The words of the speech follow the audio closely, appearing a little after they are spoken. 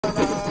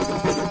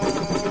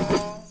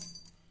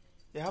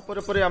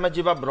यापर आम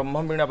जा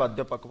ब्रह्मवीणा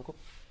वाद्य पाखक।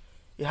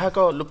 यह एक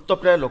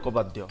लुप्तप्राय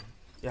लोकवाद्य।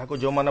 यहाँ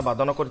जो मैंने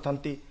वादन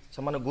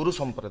कर गुरु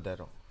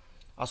संप्रदायर।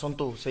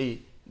 आसतु से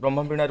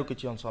ब्रह्मवीणा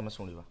किसी अंश आम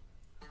शुणा।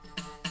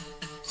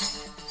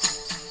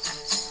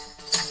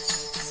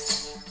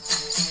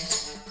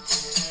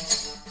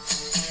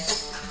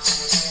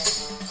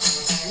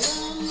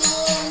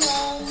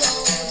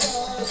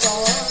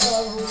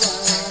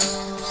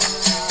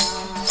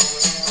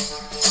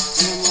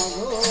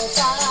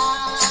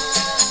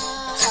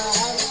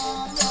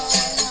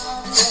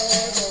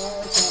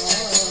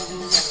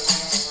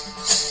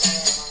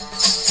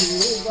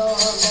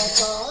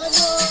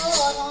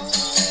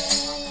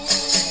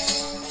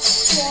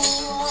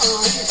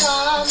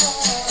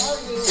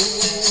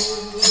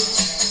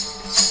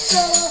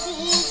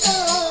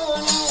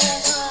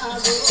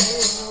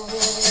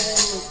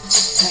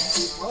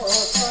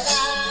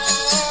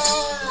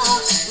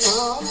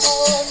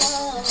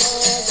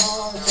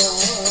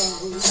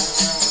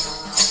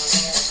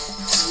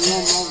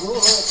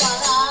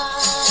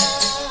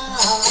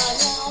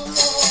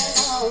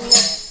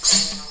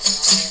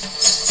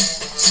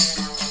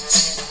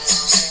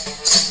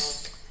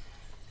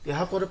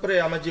 यापर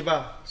आम जा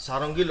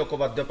सारंगी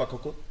लोकवाद्य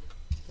पाखक।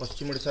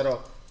 पश्चिम ओडिशार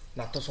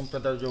नाथ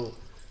संप्रदाय जो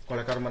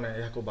कलाकार मैंने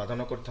यहाँ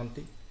वादन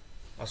करते।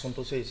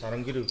 आसतु से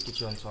सारंगी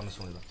किसी अंश आम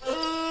शुणा।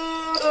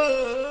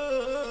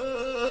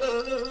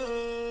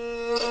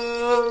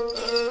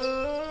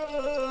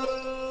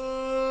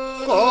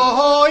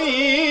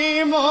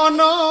 कही मन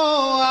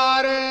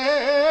आरे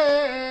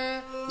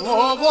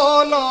मो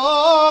बोल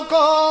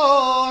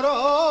कर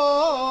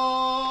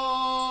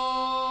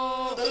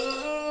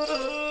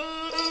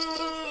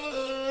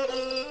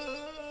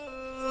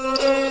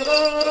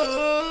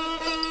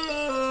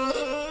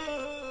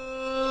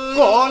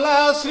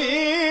कला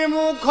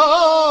श्रीमुख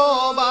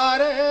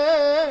बारे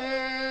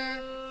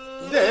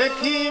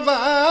देखिबा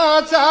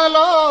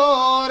चलो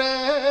रे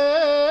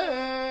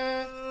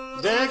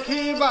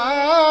देखिबा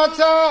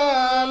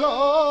चलो।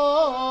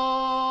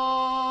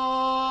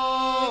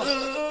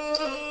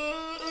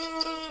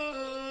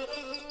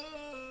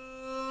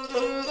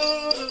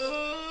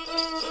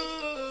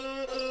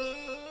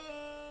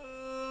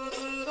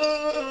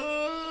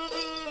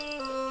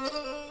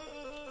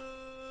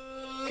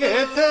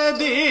 केते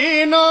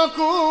दिन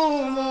को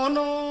मन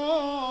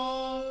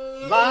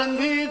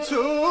बांधी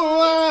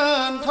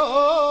छुआंठ।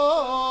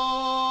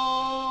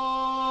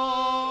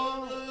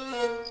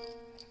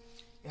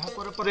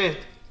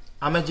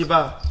 आम जा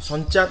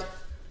संचार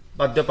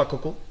वाद्य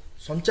पाखक।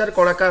 संचार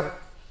कलाकार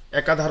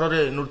एकाधार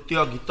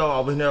नृत्य गीत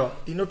अभिनय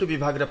तीनोटी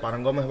विभाग में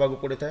पारंगम होगा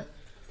पड़े था।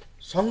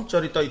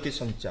 संचरित इति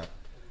संचार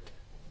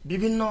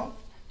विभिन्न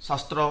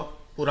शास्त्र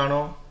पुराण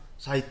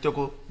साहित्य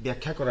को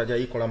व्याख्या करा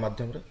जाए कला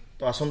माध्यम।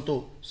 तो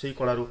आसतु से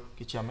कलार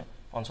किसी आम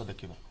अंश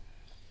देखा।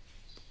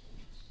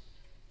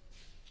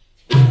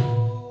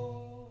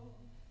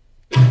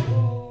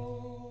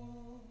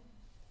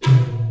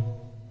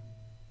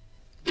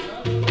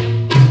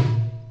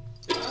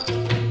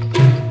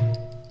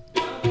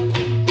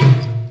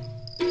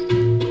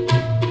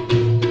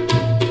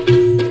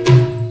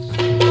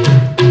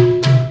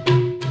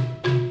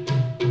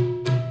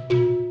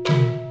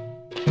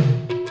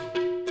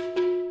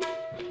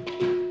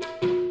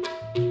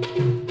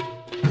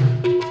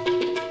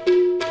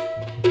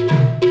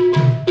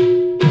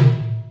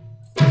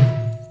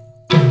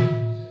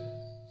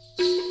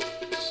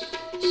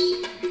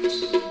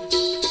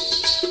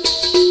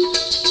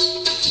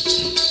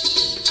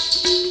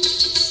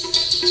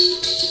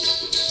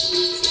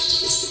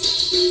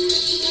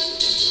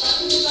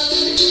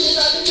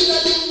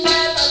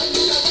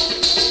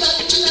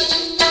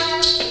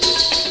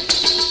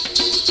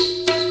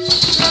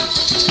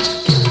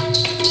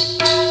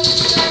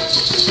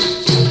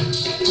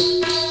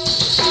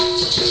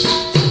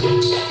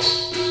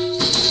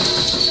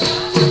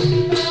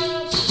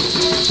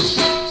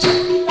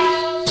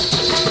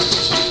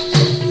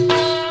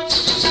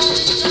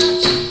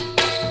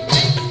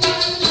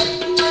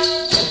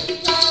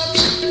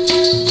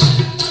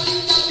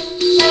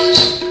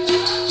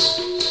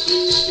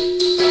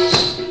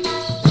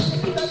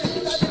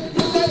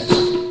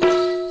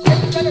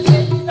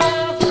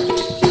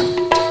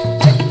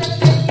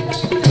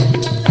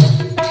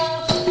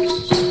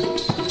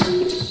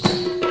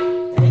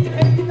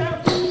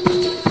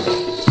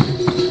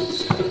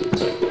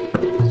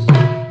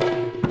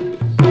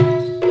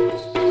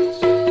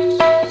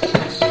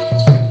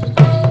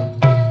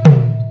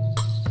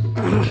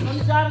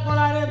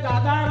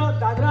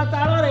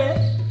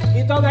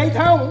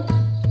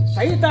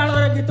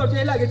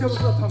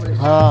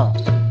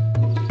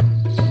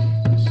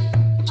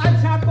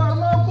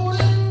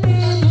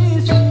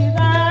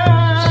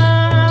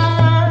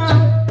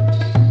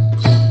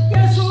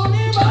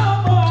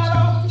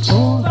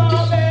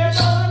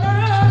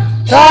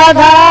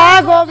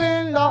 राधा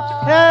गोविंद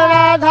हे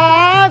राधा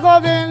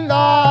गोविंद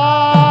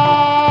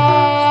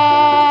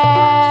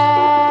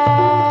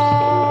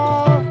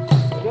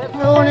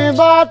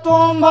शुणिब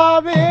तुम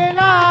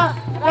बिना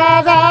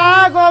राधा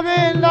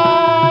गोविंद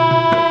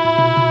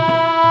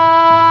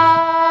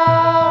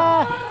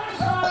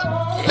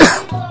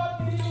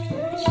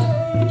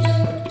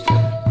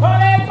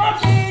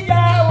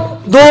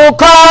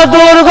दुख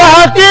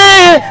दुर्गति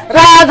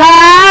राधा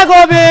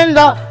गोविंद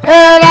हे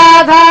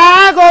राधा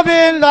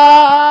गोविंद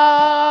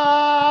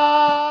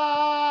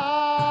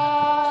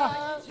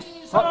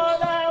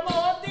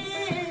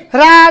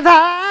राधा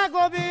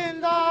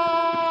गोविंद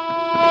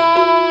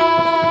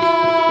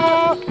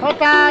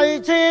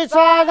हटाइछि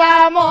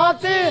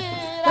सदामती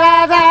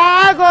राधा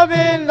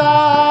गोविंद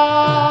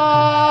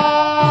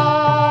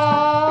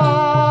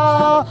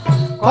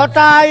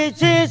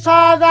हटाइछि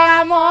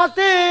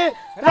सदामती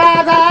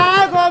राधा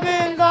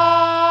गोविंद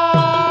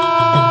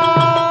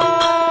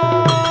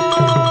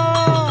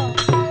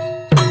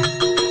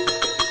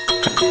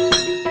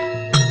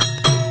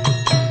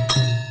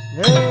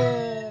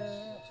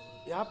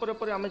या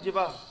आम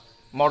जा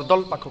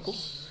मर्दल पाखक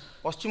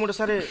पश्चिम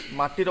ओडिशा रे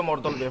माटीर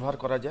मर्दल व्यवहार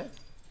करा जाए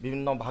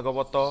विभिन्न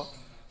भागवत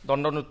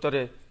दंड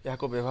नृत्य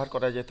यहाँ व्यवहार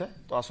करा जाए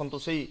तो आसतु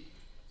से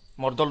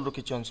मर्दल रू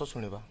किसी अंश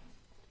शुणा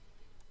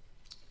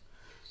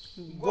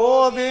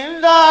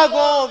गोविंद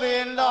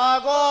गोविंद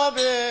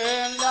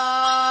गोविंद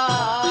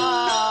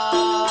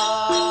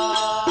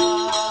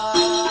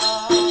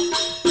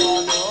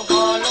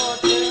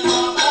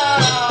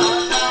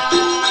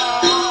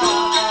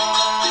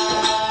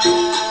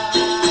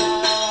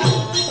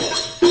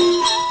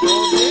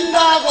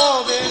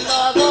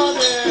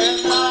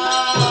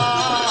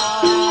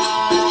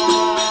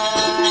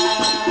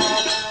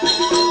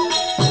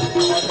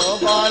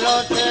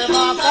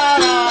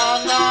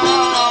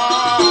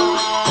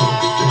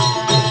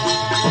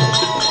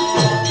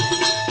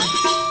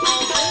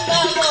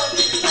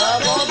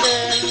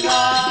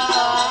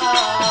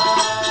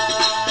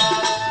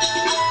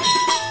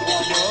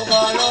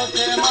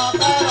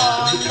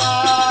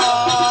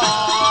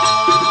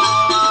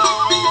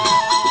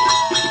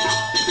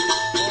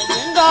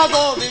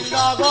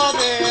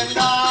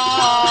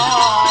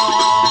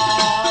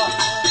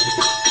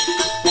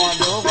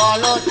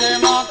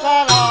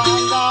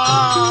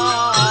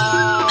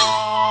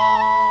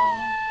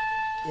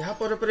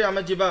आम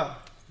जा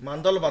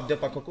मांदल वाद्य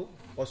पाखक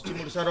पश्चिम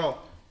ओडिशार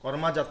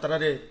कर्मा जात्रा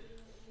रे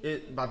ए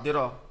वाद्यर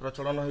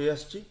प्रचलन हो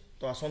आसी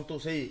तो आसतु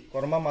से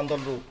कर्मा मांदल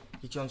रू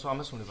किसी अंश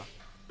आम शुणा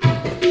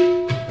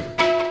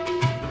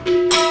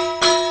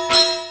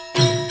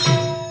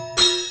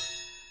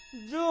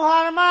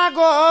जुहर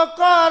मागो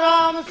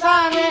करम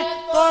साने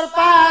तोर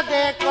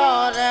पादे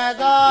करे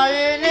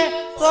दइने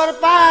तोर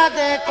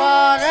पादे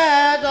करे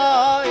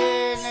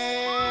दइने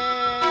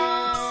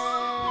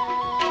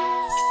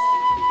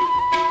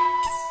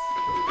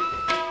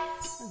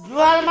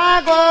जुहर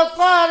मागो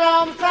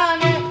करम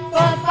साने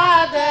तोर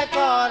पादे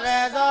करे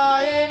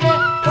दइने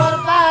तोर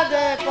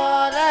पादे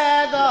करे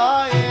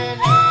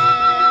दइने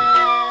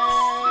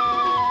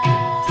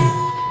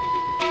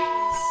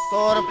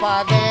तोर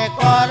पादे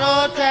करो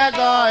चे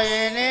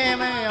दइने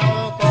में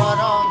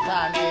करम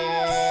साने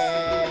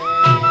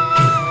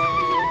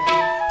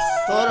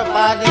तोर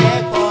पादे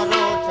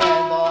करो चे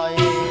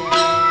दइने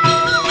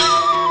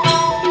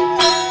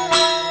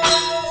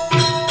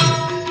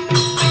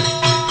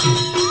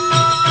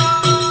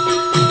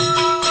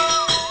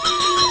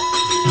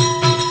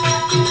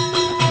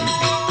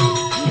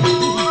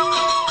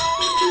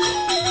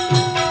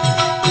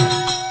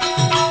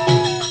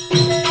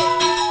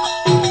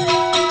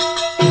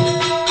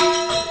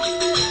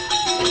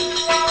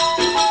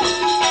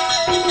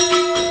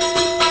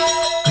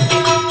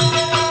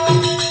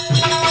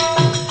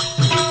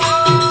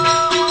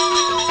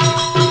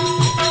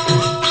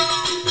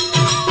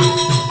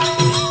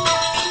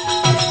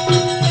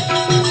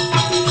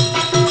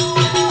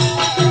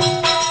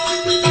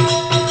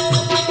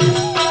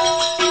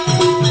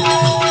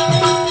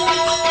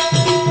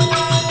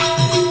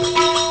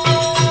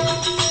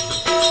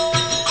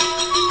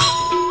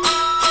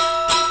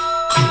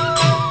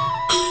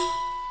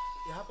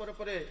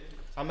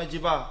आमे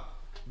जीवा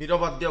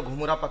वीरवाद्य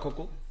घुमुरा पाखक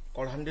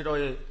कलाहांडी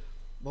ए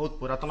बहुत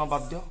पुरातन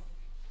वाद्य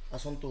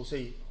आसतु से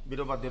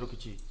वीरवाद्य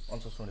किसी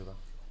अंश शुणा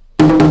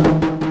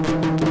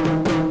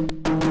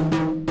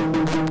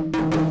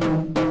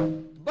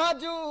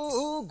बाजू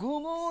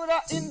घुमुरा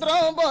इंद्र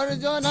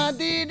वर्जना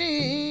दिनी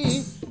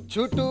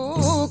छुटू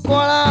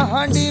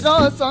कलाहांडीर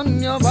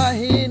सैन्य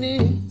बाहिनी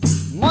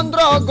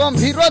मंद्र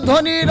गंभीर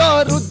ध्वनिर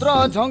रुद्र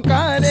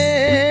झंकारे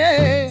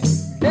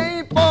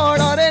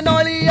पड़े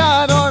नलिया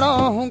रण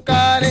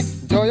हुंकारे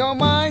जय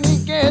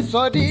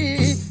माणिकेश्वरी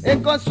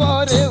एक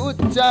स्वरे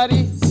उच्चारी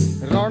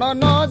रण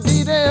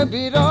नदी रे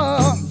वीर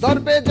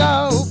दर्बे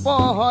जाऊ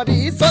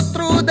पहरी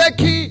शत्रु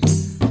देखी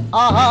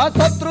आहा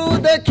शत्रु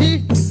देखी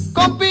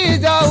कंपी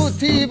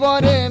जाऊथी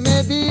बरे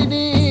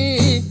मेदिनी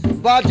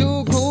बाजू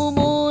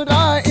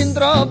घुमुरा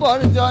इंद्र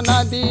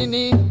वर्जना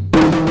दिनी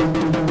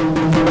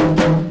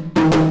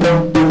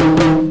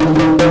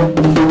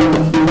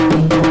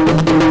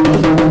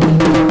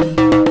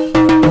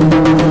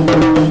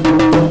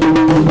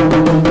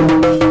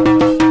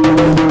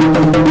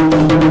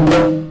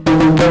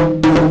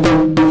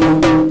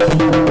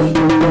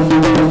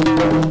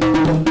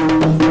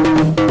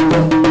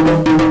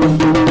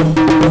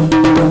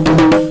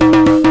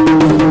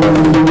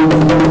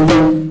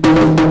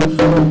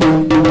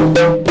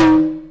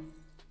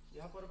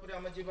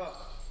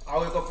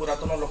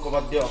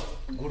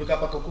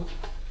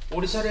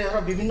ओडिशा रे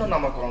यार विभिन्न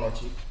नामकरण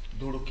अच्छी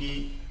धुड़ुकी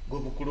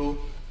गुबुकुड़ू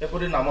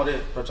एपरी नाम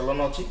प्रचलन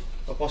अच्छी।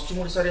 तो पश्चिम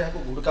ओडिशा रे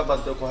यहाँ घुड़का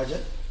वाद्य कह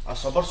जाए आ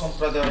सबर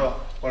संप्रदायर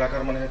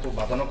कलाकार मैंने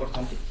वादन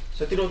करता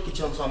से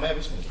किसी अंश आम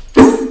अभी शुणा।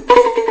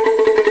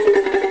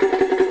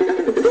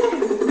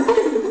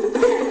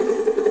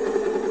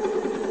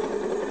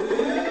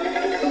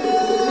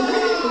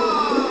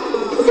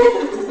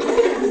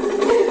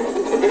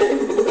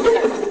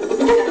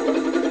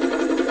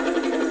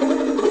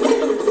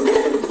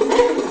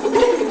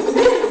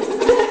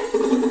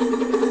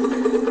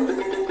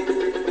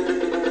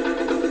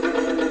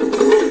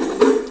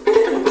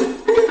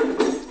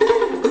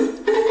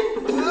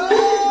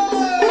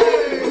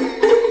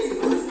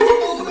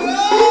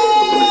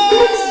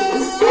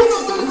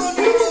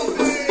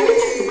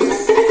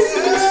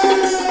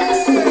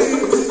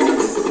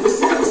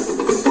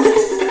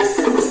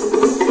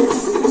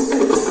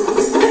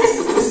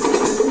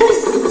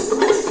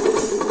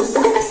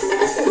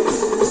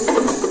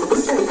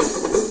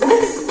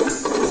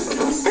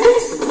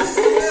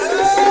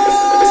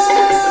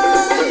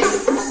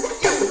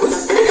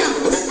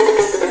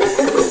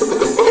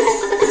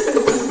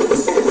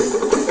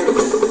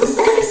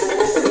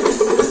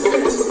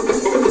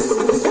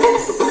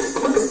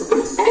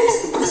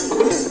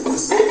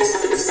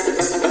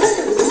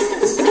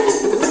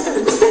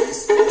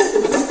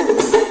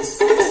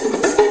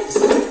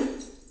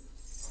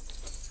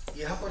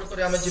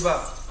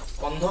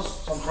 कंध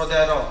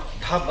संप्रदायर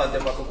ढाप वाद्य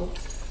पाखक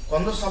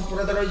कंध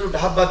संप्रदायर जो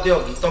ढाप वाद्य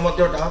गीत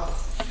ढाप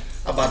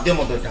आ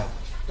वाद्य ढाप।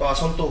 तो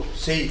आसतु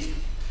से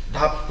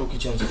ढाप टू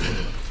किसी अंश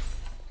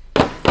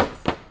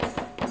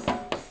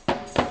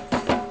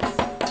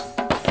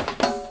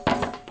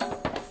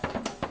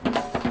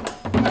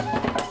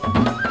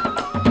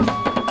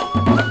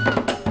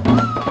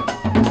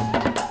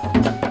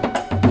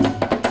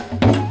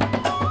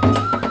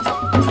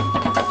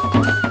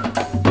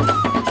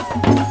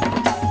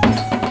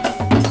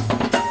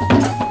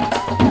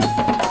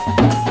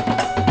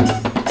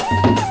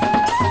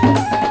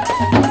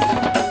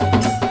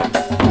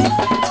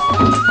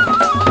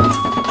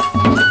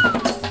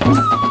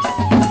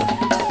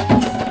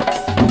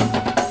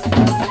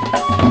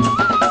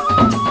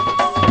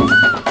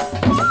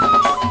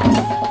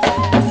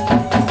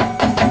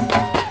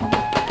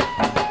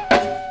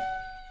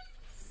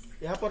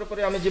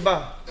आम जा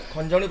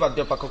खंजणी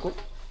वाद्य पाखक।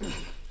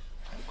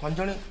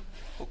 खंजणी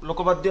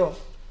लोकवाद्य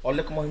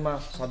अलेख महिमा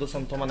साधु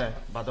सन्थ मैंने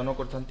वादन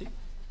करते।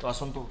 तो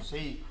आसतु से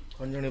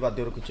खंजणी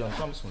वाद्यर किसी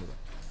अंश आम शुणा।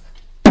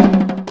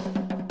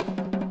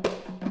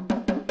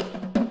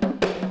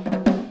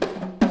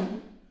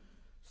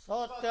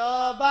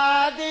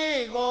 सत्यवादी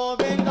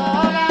गोविंद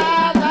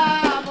राधा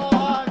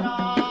मोहन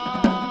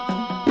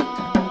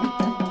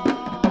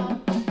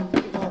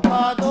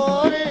दुख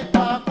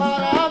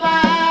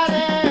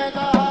करबारे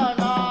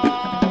दहन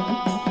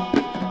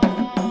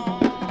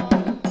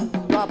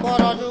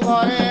द्वापर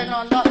जुगरे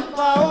नंद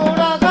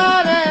गौड़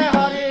घरे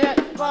हरि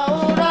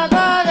गौड़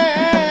घरे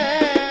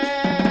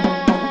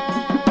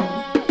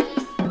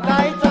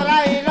गाई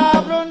चराइल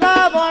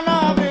वृंदावन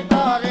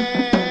भितरे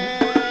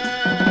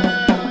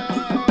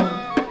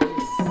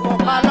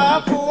गोपाल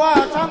पुआ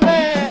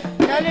संगे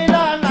खेलिल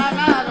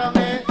नाना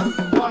रंगे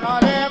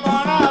बनरे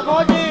बण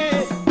भोजी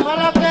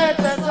बलके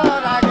शेष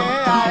रागे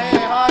आए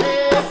हरि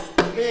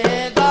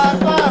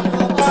वेदांत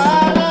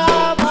गोपाल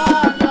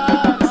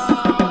भजन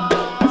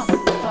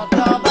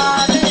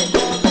सत्यवादी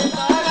गोविंद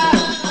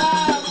राधा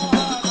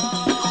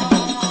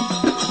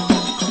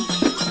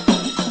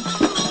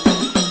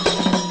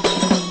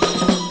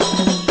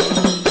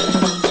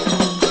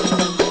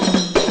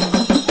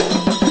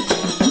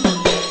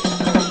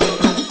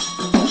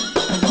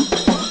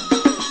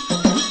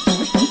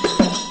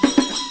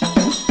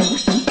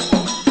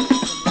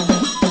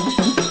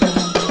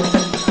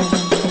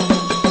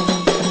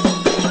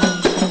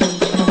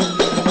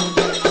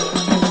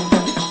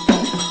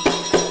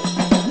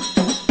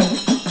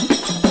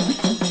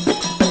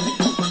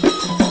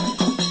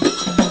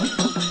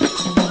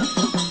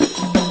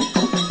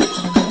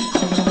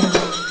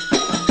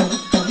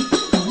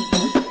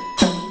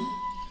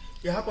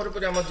यहाँ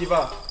पर आम जा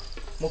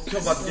मुख्य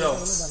वाद्य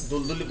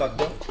दुलदुली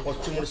वाद्य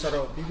पश्चिम ओडिशार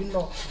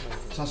विभिन्न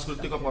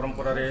सांस्कृतिक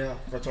परंपरा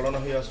प्रचलन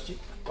हो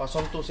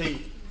आसतु से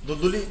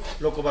दुलदुली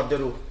लोकवाद्य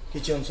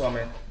किसी अंश आम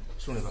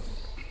शुणा।